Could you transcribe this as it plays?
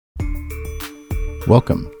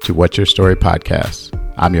Welcome to What's Your Story podcast.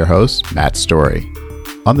 I'm your host, Matt Story.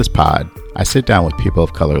 On this pod, I sit down with people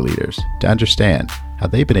of color leaders to understand how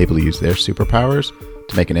they've been able to use their superpowers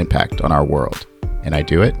to make an impact on our world. And I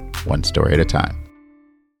do it one story at a time.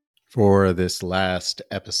 For this last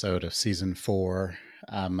episode of season 4,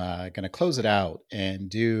 I'm going to close it out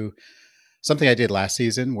and do something I did last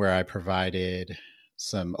season where I provided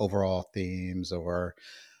some overall themes or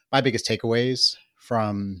my biggest takeaways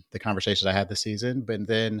from the conversations I had this season. But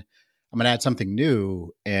then I'm going to add something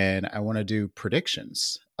new, and I want to do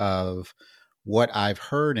predictions of what I've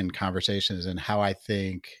heard in conversations and how I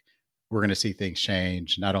think we're going to see things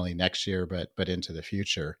change, not only next year, but into the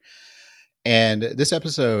future. And this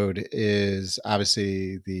episode is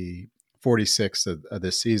obviously the 46th of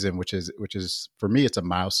this season, which is for me, it's a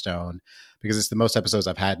milestone because it's the most episodes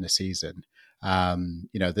I've had in a season.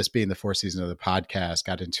 This being the 4th season of the podcast,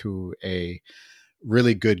 got into a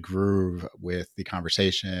really good groove with the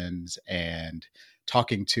conversations and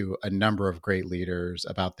talking to a number of great leaders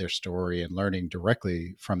about their story and learning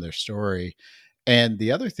directly from their story. And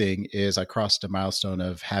the other thing is I crossed a milestone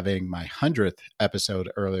of having my 100th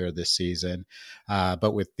episode earlier this season.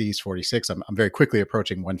 But with these 46, I'm very quickly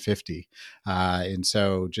approaching 150. And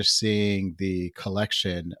so just seeing the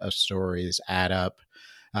collection of stories add up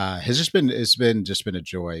has just been a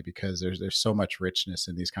joy because there's so much richness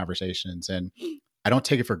in these conversations. And I don't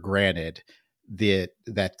take it for granted that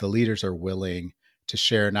the leaders are willing to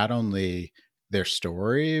share not only their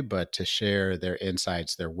story, but to share their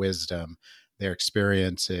insights, their wisdom, their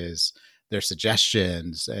experiences, their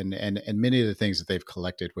suggestions, and many of the things that they've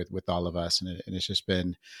collected with all of us. And it's just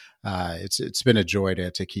been, it's been a joy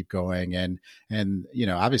to keep going. And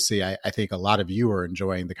obviously I think a lot of you are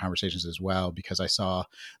enjoying the conversations as well, because I saw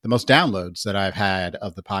the most downloads that I've had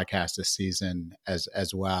of the podcast this season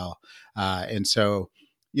as well. And so,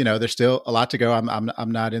 there's still a lot to go.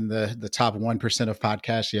 I'm not in the top 1% of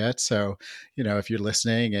podcasts yet. So, if you're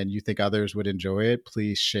listening and you think others would enjoy it,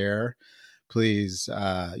 please share. Please,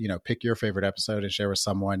 pick your favorite episode and share with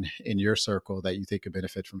someone in your circle that you think could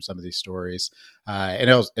benefit from some of these stories. And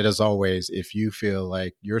as always, if you feel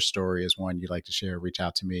like your story is one you'd like to share, reach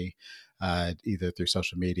out to me either through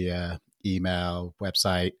social media, email,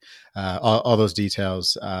 website, all those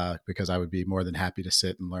details, because I would be more than happy to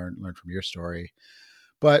sit and learn from your story.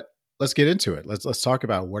 But let's get into it. Let's talk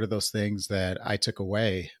about what are those things that I took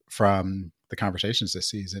away from the conversations this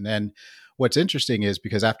season. And what's interesting is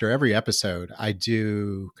because after every episode, I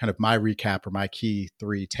do kind of my recap or my key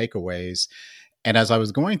 3 takeaways. And as I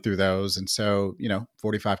was going through those, and so,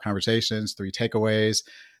 45 conversations, 3 takeaways,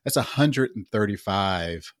 that's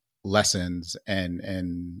 135 lessons and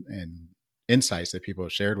insights that people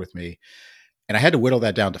have shared with me. And I had to whittle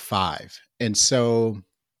that down to 5. And so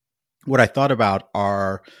what I thought about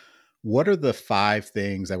are, what are the 5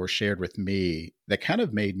 things that were shared with me that kind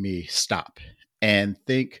of made me stop and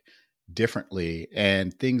think differently,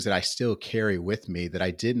 and things that I still carry with me that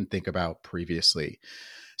I didn't think about previously?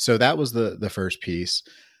 So that was the first piece.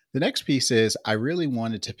 The next piece is I really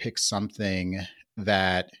wanted to pick something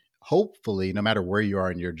that hopefully, no matter where you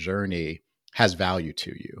are in your journey, has value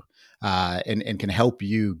to you. And can help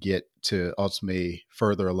you get to ultimately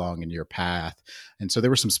further along in your path. And so there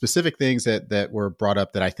were some specific things that were brought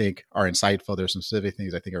up that I think are insightful. There's some specific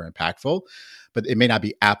things I think are impactful, but it may not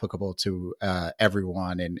be applicable to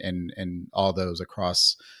everyone and all those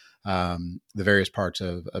across the various parts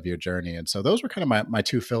of your journey. And so those were kind of my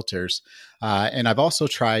 2 filters. And I've also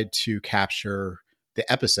tried to capture the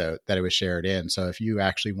episode that it was shared in. So if you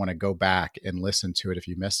actually want to go back and listen to it, if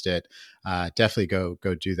you missed it, definitely go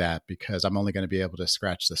do that, because I'm only going to be able to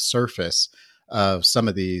scratch the surface of some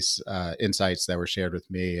of these insights that were shared with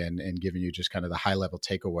me and giving you just kind of the high level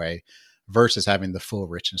takeaway versus having the full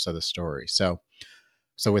richness of the story. So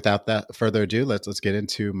without that further ado, let's get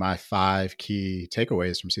into my 5 key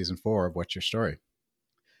takeaways from season 4 of What's Your Story.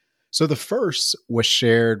 So the first was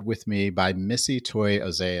shared with me by Missy Toy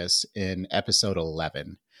Ozeas in episode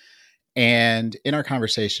 11. And in our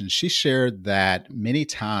conversation, she shared that many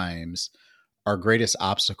times our greatest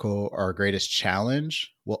obstacle or our greatest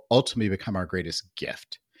challenge will ultimately become our greatest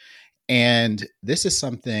gift. And this is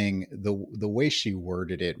something, the way she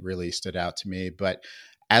worded it really stood out to me. But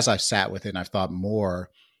as I've sat with it and I've thought more,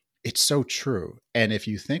 it's so true. And if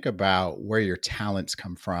you think about where your talents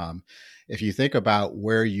come from, if you think about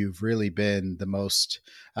where you've really been the most,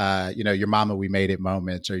 your mama we made it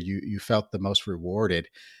moments, or you felt the most rewarded,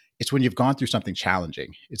 it's when you've gone through something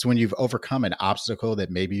challenging. It's when you've overcome an obstacle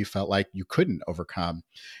that maybe you felt like you couldn't overcome.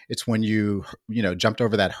 It's when you jumped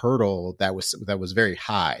over that hurdle that was very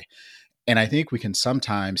high. And I think we can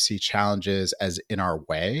sometimes see challenges as in our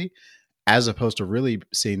way, as opposed to really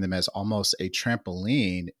seeing them as almost a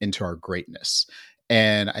trampoline into our greatness.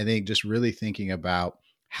 And I think just really thinking about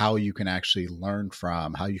how you can actually learn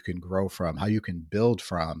from, how you can grow from, how you can build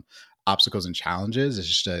from obstacles and challenges is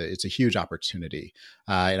just it's a huge opportunity.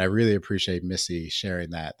 And I really appreciate Missy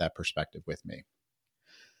sharing that perspective with me.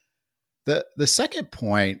 The second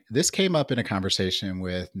point, this came up in a conversation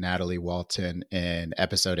with Natalie Walton in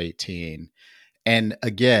episode 18. And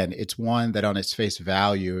again, it's one that on its face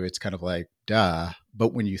value, it's kind of like, duh.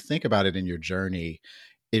 But when you think about it in your journey,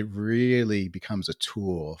 it really becomes a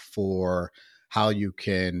tool for how you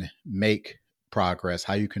can make progress,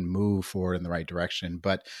 how you can move forward in the right direction.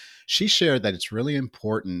 But she shared that it's really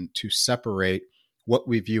important to separate what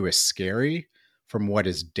we view as scary from what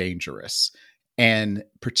is dangerous. And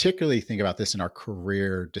particularly think about this in our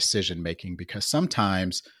career decision making, because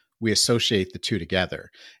sometimes we associate the two together.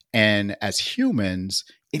 And as humans,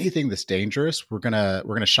 anything that's dangerous, we're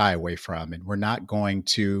gonna shy away from, and we're not going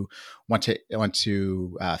to want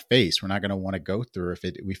to face. We're not going to want to go through if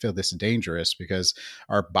we feel this is dangerous, because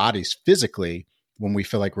our bodies physically, when we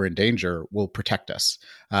feel like we're in danger, will protect us.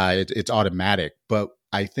 It's automatic. But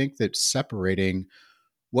I think that separating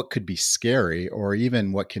what could be scary or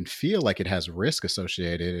even what can feel like it has risk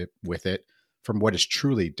associated with it from what is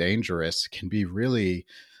truly dangerous can be really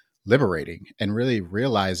liberating, and really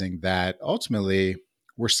realizing that ultimately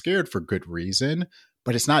we're scared for good reason,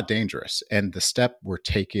 but it's not dangerous. And the step we're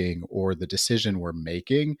taking or the decision we're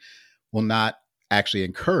making will not actually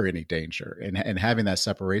incur any danger. And having that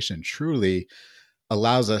separation truly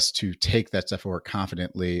allows us to take that step forward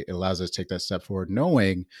confidently. It allows us to take that step forward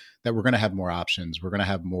knowing that we're going to have more options. We're going to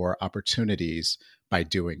have more opportunities by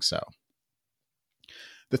doing so.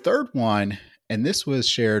 The third one, and this was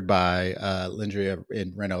shared by Lindria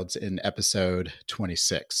Reynolds in episode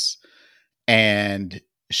 26. And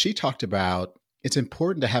she talked about it's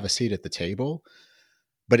important to have a seat at the table,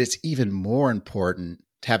 but it's even more important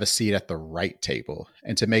to have a seat at the right table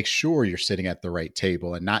and to make sure you're sitting at the right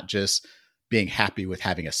table and not just being happy with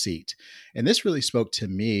having a seat. And this really spoke to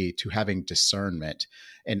me to having discernment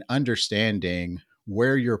and understanding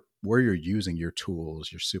where you're using your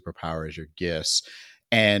tools, your superpowers, your gifts,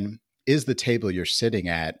 and is the table you're sitting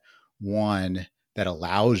at one that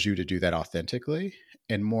allows you to do that authentically?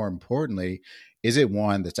 And more importantly, is it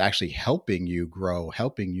one that's actually helping you grow,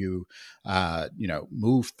 helping you,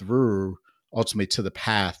 move through ultimately to the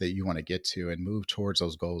path that you want to get to and move towards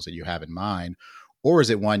those goals that you have in mind? Or is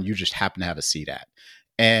it one you just happen to have a seat at?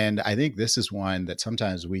 And I think this is one that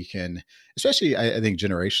sometimes we can, especially I think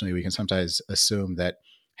generationally, we can sometimes assume that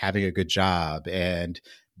having a good job and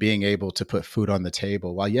being able to put food on the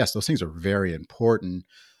table, while yes, those things are very important,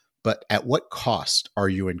 but at what cost are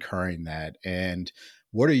you incurring that? And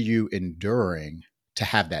what are you enduring to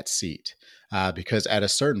have that seat? Because at a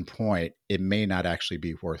certain point, it may not actually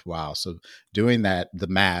be worthwhile. So doing that, the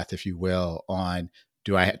math, if you will, on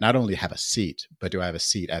do I not only have a seat, but do I have a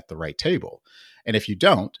seat at the right table? And if you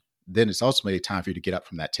don't, then it's ultimately time for you to get up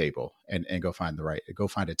from that table and go find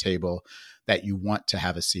a table that you want to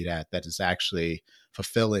have a seat at, that is actually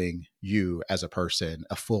fulfilling you as a person,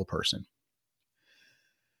 a full person.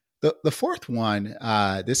 The fourth one,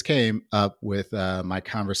 this came up with my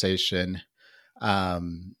conversation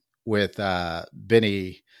with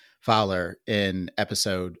Benny Fowler in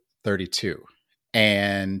episode 32.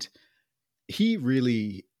 And he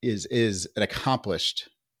really is an accomplished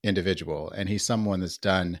individual, and he's someone that's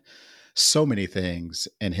done so many things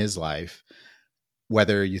in his life.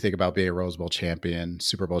 Whether you think about being a Rose Bowl champion,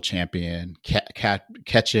 Super Bowl champion,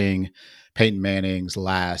 catching Peyton Manning's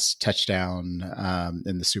last touchdown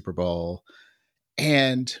in the Super Bowl.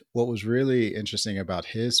 And what was really interesting about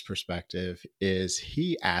his perspective is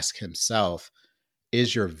he asked himself,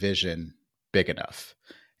 is your vision big enough?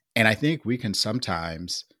 And I think we can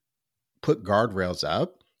sometimes put guardrails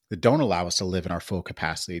up that don't allow us to live in our full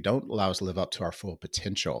capacity, don't allow us to live up to our full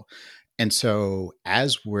potential. And so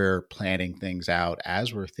as we're planning things out,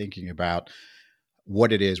 as we're thinking about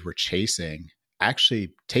what it is we're chasing,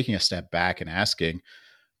 actually taking a step back and asking,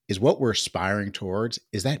 is what we're aspiring towards,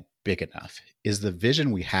 is that big enough? Is the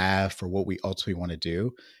vision we have for what we ultimately want to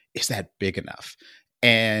do, is that big enough?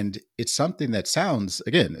 And it's something that sounds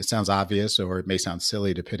obvious, or it may sound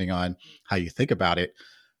silly depending on how you think about it.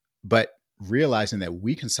 But realizing that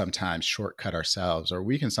we can sometimes shortcut ourselves, or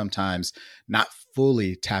we can sometimes not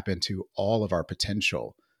fully tap into all of our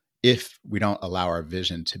potential if we don't allow our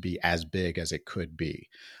vision to be as big as it could be.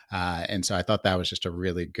 And so I thought that was just a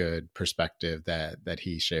really good perspective that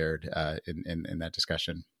he shared in that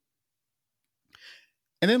discussion.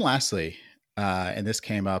 And then lastly, And this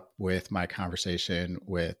came up with my conversation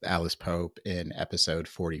with Alice Pope in episode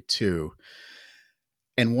 42.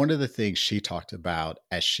 And one of the things she talked about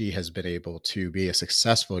as she has been able to be a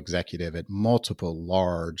successful executive at multiple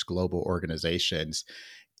large global organizations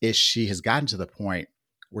is she has gotten to the point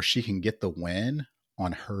where she can get the win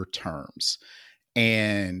on her terms.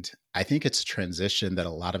 And I think it's a transition that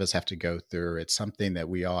a lot of us have to go through. It's something that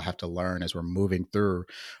we all have to learn as we're moving through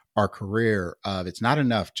our career of it's not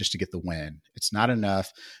enough just to get the win. It's not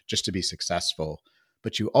enough just to be successful,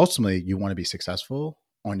 but you ultimately you want to be successful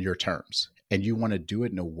on your terms and you want to do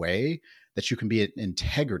it in a way that you can be in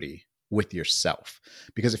integrity with yourself.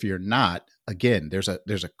 Because if you're not, again, there's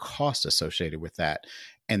a cost associated with that.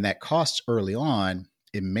 And that cost early on,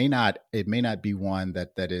 it may not be one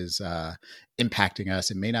that is impacting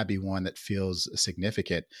us. It may not be one that feels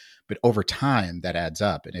significant, but over time that adds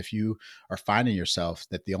up. And if you are finding yourself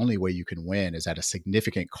that the only way you can win is at a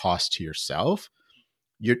significant cost to yourself,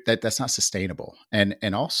 that's not sustainable. And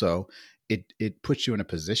also it puts you in a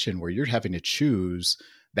position where you're having to choose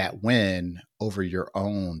that win over your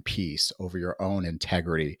own peace, over your own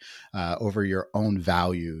integrity, over your own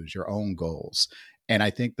values, your own goals. And I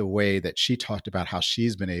think the way that she talked about how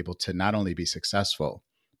she's been able to not only be successful,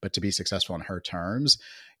 but to be successful on her terms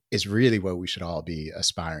is really what we should all be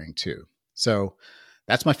aspiring to. So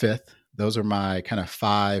that's my fifth. Those are my kind of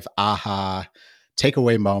 5 aha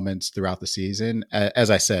takeaway moments throughout the season. As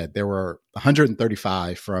I said, there were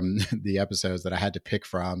 135 from the episodes that I had to pick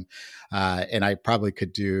from. And I probably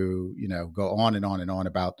could go on and on and on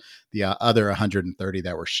about the other 130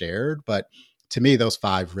 that were shared. But to me, those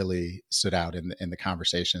 5 really stood out in the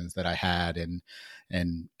conversations that I had and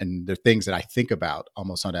the things that I think about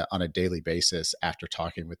almost on a daily basis after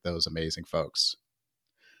talking with those amazing folks.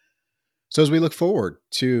 So as we look forward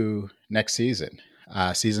to next season,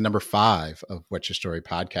 season number 5 of What's Your Story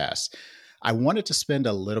podcast, I wanted to spend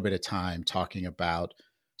a little bit of time talking about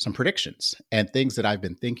some predictions and things that I've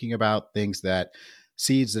been thinking about,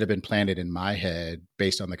 seeds that have been planted in my head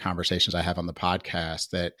based on the conversations I have on the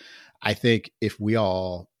podcast that I think if we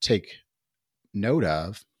all take note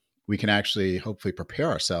of, we can actually hopefully prepare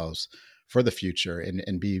ourselves for the future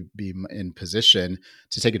and be in position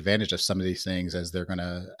to take advantage of some of these things as they're going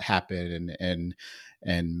to happen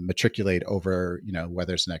and matriculate over,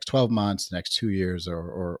 whether it's the next 12 months, the next 2 years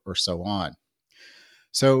or so on.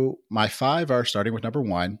 So my 5 are starting with number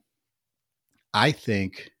 1. I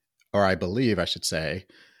think, or I believe I should say,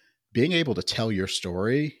 being able to tell your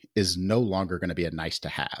story is no longer going to be a nice to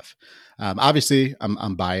have. Obviously,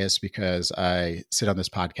 I'm biased because I sit on this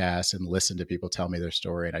podcast and listen to people tell me their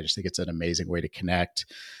story, and I just think it's an amazing way to connect.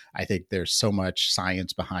 I think there's so much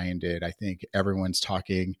science behind it. I think everyone's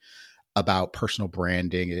talking about personal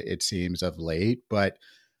branding, it seems, of late, but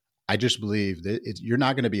I just believe that you're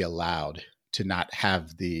not going to be allowed to not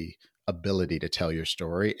have the ability to tell your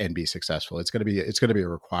story and be successful. It's going to be a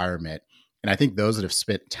requirement. And I think those that have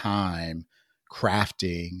spent time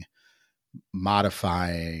crafting,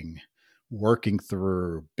 modifying, working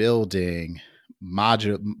through, building,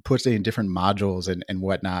 putting different modules and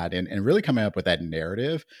whatnot, and really coming up with that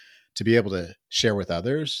narrative to be able to share with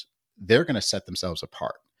others, they're going to set themselves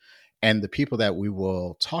apart. And the people that we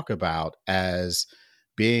will talk about as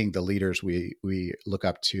being the leaders we look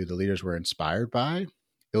up to, the leaders we're inspired by,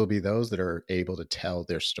 it will be those that are able to tell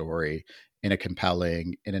their story in a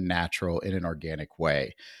compelling, in a natural, in an organic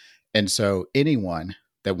way. And so anyone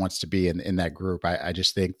that wants to be in that group, I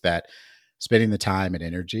just think that spending the time and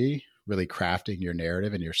energy really crafting your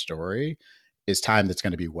narrative and your story is time that's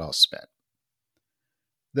going to be well spent.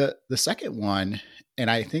 The second one, and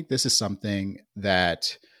I think this is something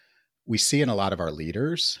that we see in a lot of our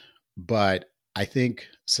leaders, but I think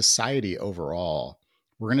society overall,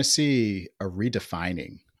 we're going to see a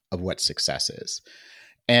redefining of what success is.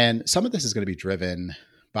 And some of this is going to be driven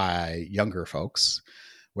by younger folks,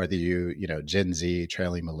 whether Gen Z,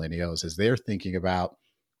 trailing millennials, as they're thinking about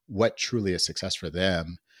what truly is success for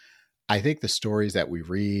them. I think the stories that we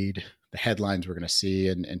read, the headlines we're going to see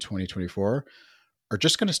in 2024 are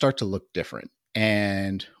just going to start to look different.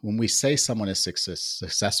 And when we say someone is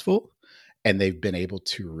successful and they've been able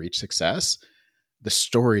to reach success, the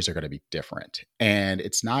stories are going to be different. And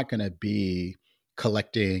it's not going to be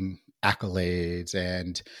collecting accolades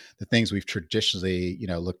and the things we've traditionally,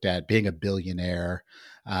 looked at, being a billionaire,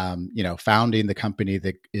 founding the company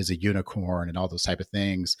that is a unicorn and all those type of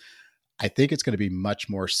things. I think it's going to be much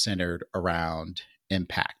more centered around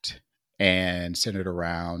impact and centered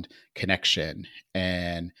around connection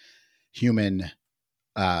and human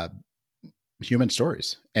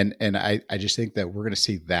stories. And I just think that we're going to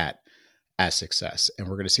see that as success. And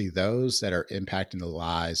we're going to see those that are impacting the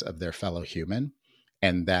lives of their fellow human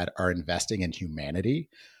and that are investing in humanity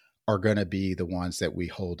are going to be the ones that we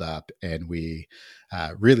hold up and we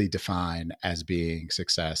really define as being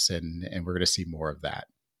success. And we're going to see more of that.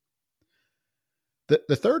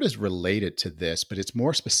 The third is related to this, but it's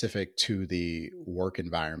more specific to the work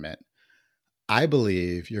environment. I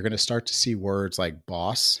believe you're going to start to see words like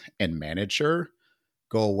boss and manager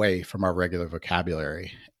go away from our regular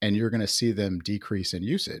vocabulary, and you're going to see them decrease in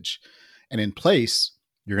usage. And in place,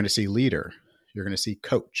 you're going to see leader, you're going to see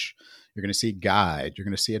coach, you're going to see guide, you're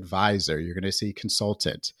going to see advisor, you're going to see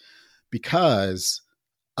consultant, because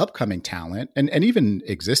upcoming talent and even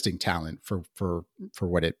existing talent for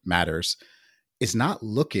what it matters is not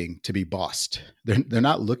looking to be bossed. They're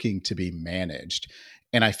not looking to be managed.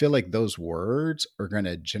 And I feel like those words are going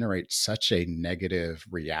to generate such a negative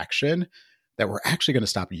reaction that we're actually going to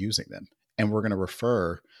stop using them. And we're going to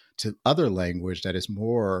refer to other language that is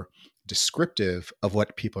more descriptive of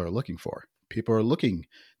what people are looking for. People are looking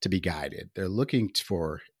to be guided. They're looking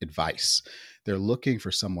for advice. They're looking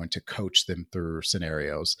for someone to coach them through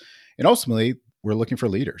scenarios. And ultimately, we're looking for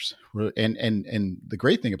leaders. And the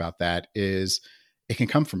great thing about that is it can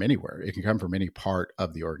come from anywhere. It can come from any part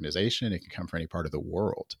of the organization. It can come from any part of the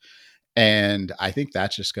world. And I think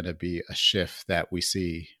that's just going to be a shift that we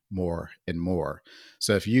see more and more.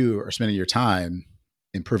 So if you are spending your time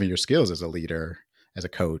improving your skills as a leader, as a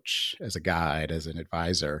coach, as a guide, as an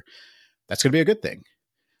advisor, that's going to be a good thing.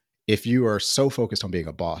 If you are so focused on being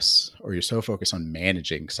a boss or you're so focused on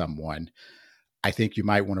managing someone, I think you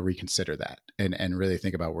might want to reconsider that and really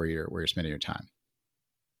think about where you're spending your time.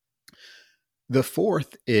 The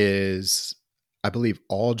fourth is, I believe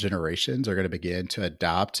all generations are going to begin to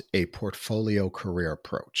adopt a portfolio career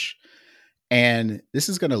approach. And this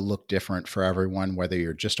is going to look different for everyone, whether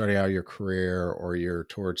you're just starting out your career or you're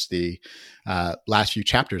towards the last few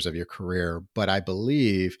chapters of your career. But I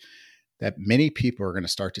believe that many people are going to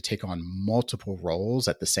start to take on multiple roles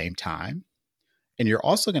at the same time. And you're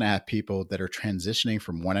also going to have people that are transitioning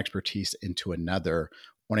from one expertise into another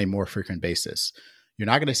on a more frequent basis. You're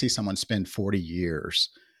not going to see someone spend 40 years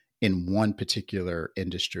in one particular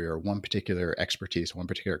industry or one particular expertise, one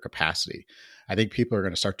particular capacity. I think people are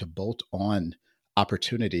going to start to bolt on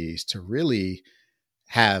opportunities to really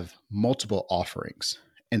have multiple offerings.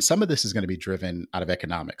 And some of this is going to be driven out of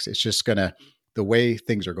economics. It's just going to, the way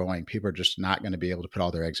things are going, people are just not going to be able to put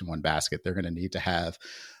all their eggs in one basket. They're going to need to have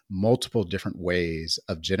multiple different ways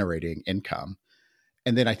of generating income.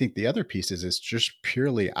 And then I think the other piece is just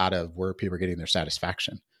purely out of where people are getting their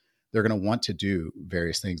satisfaction. They're going to want to do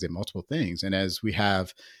various things and multiple things. And as we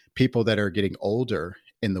have people that are getting older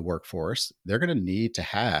in the workforce, they're going to need to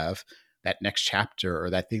have that next chapter or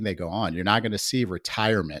that thing they go on. You're not going to see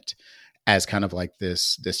retirement as kind of like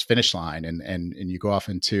this finish line and you go off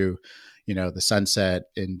into, the sunset,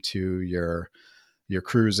 into your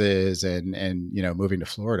cruises and moving to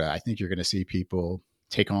Florida. I think you're going to see people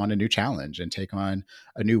take on a new challenge and take on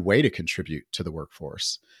a new way to contribute to the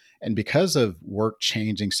workforce. And because of work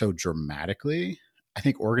changing so dramatically, I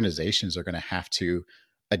think organizations are going to have to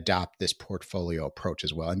adopt this portfolio approach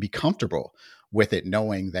as well and be comfortable with it,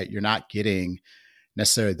 knowing that you're not getting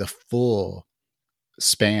necessarily the full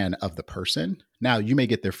span of the person. Now, you may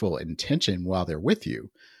get their full intention while they're with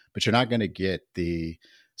you, but you're not going to get the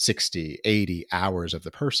 60, 80 hours of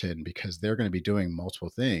the person because they're going to be doing multiple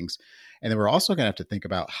things. And then we're also going to have to think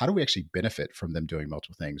about how do we actually benefit from them doing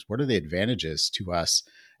multiple things? What are the advantages to us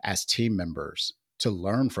as team members to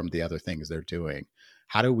learn from the other things they're doing?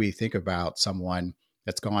 How do we think about someone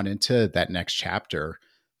that's gone into that next chapter,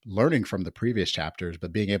 learning from the previous chapters,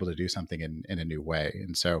 but being able to do something in a new way?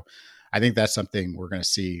 And so I think that's something we're going to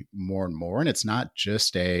see more and more. And it's not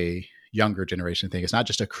just a younger generation thing. It's not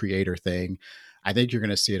just a creator thing. I think you're going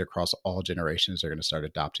to see it across all generations. They're going to start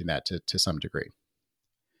adopting that to some degree.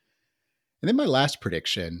 And then my last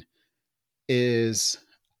prediction is,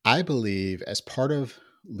 I believe as part of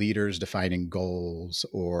leaders defining goals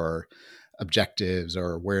or objectives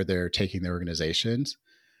or where they're taking their organizations,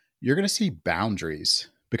 you're going to see boundaries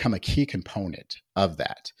become a key component of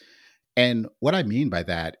that. And what I mean by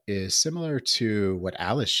that is similar to what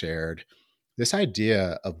Alice shared. This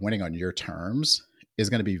idea of winning on your terms is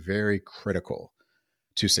going to be very critical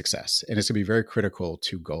to success. And it's going to be very critical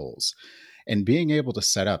to goals. And being able to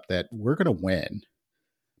set up that we're going to win,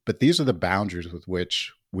 but these are the boundaries with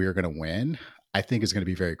which we're going to win, I think is going to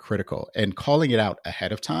be very critical. And calling it out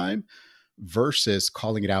ahead of time versus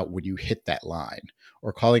calling it out when you hit that line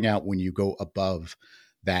or calling out when you go above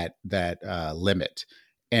that limit.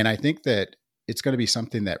 And I think that it's going to be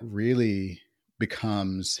something that really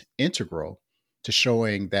becomes integral to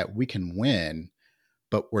showing that we can win,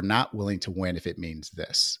 but we're not willing to win if it means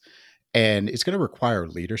this. And it's going to require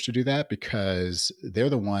leaders to do that because they're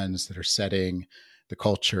the ones that are setting the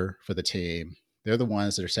culture for the team. They're the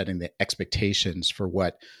ones that are setting the expectations for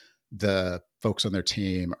what the folks on their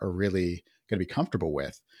team are really going to be comfortable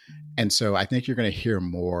with. And so I think you're going to hear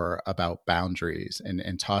more about boundaries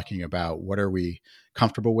and talking about what are we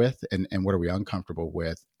comfortable with and what are we uncomfortable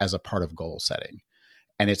with as a part of goal setting.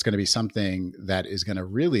 And it's going to be something that is going to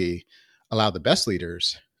really allow the best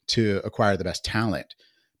leaders to acquire the best talent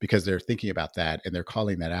because they're thinking about that and they're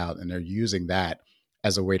calling that out and they're using that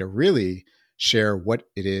as a way to really share what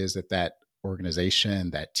it is that that organization,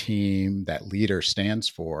 that team, that leader stands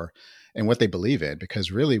for and what they believe in.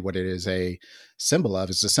 Because really what it is a symbol of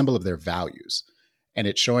is a symbol of their values. And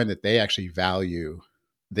it's showing that they actually value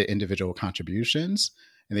the individual contributions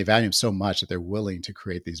and they value them so much that they're willing to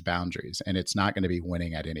create these boundaries. And it's not going to be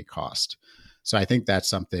winning at any cost. So I think that's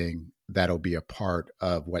something that'll be a part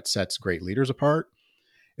of what sets great leaders apart.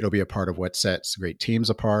 It'll be a part of what sets great teams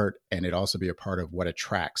apart. And it'll also be a part of what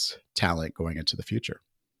attracts talent going into the future.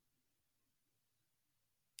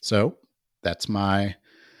 So that's my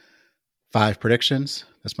 5 predictions.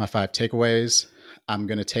 That's my 5 takeaways. I'm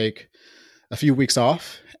going to take a few weeks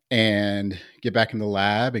off and get back in the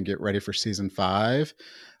lab and get ready for season 5.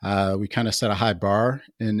 We kind of set a high bar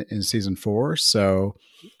in season 4. So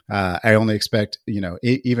I only expect,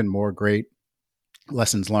 even more great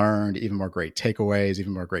lessons learned, even more great takeaways,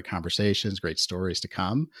 even more great conversations, great stories to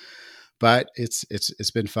come. But it's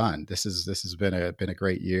been fun. This has been a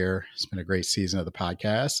great year. It's been a great season of the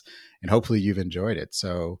podcast, and hopefully you've enjoyed it.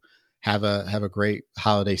 So have a great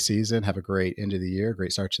holiday season. Have a great end of the year,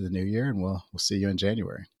 great start to the new year, and we'll see you in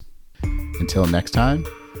January. Until next time,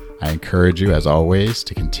 I encourage you, as always,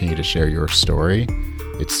 to continue to share your story.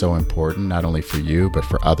 It's so important, not only for you, but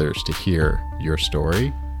for others to hear your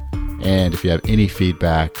story. And if you have any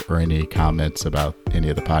feedback or any comments about any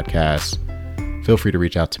of the podcasts, feel free to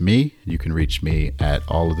reach out to me. You can reach me at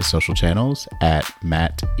all of the social channels at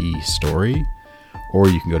Matt E. Story, or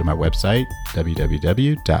you can go to my website,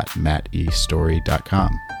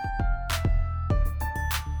 www.mattestory.com.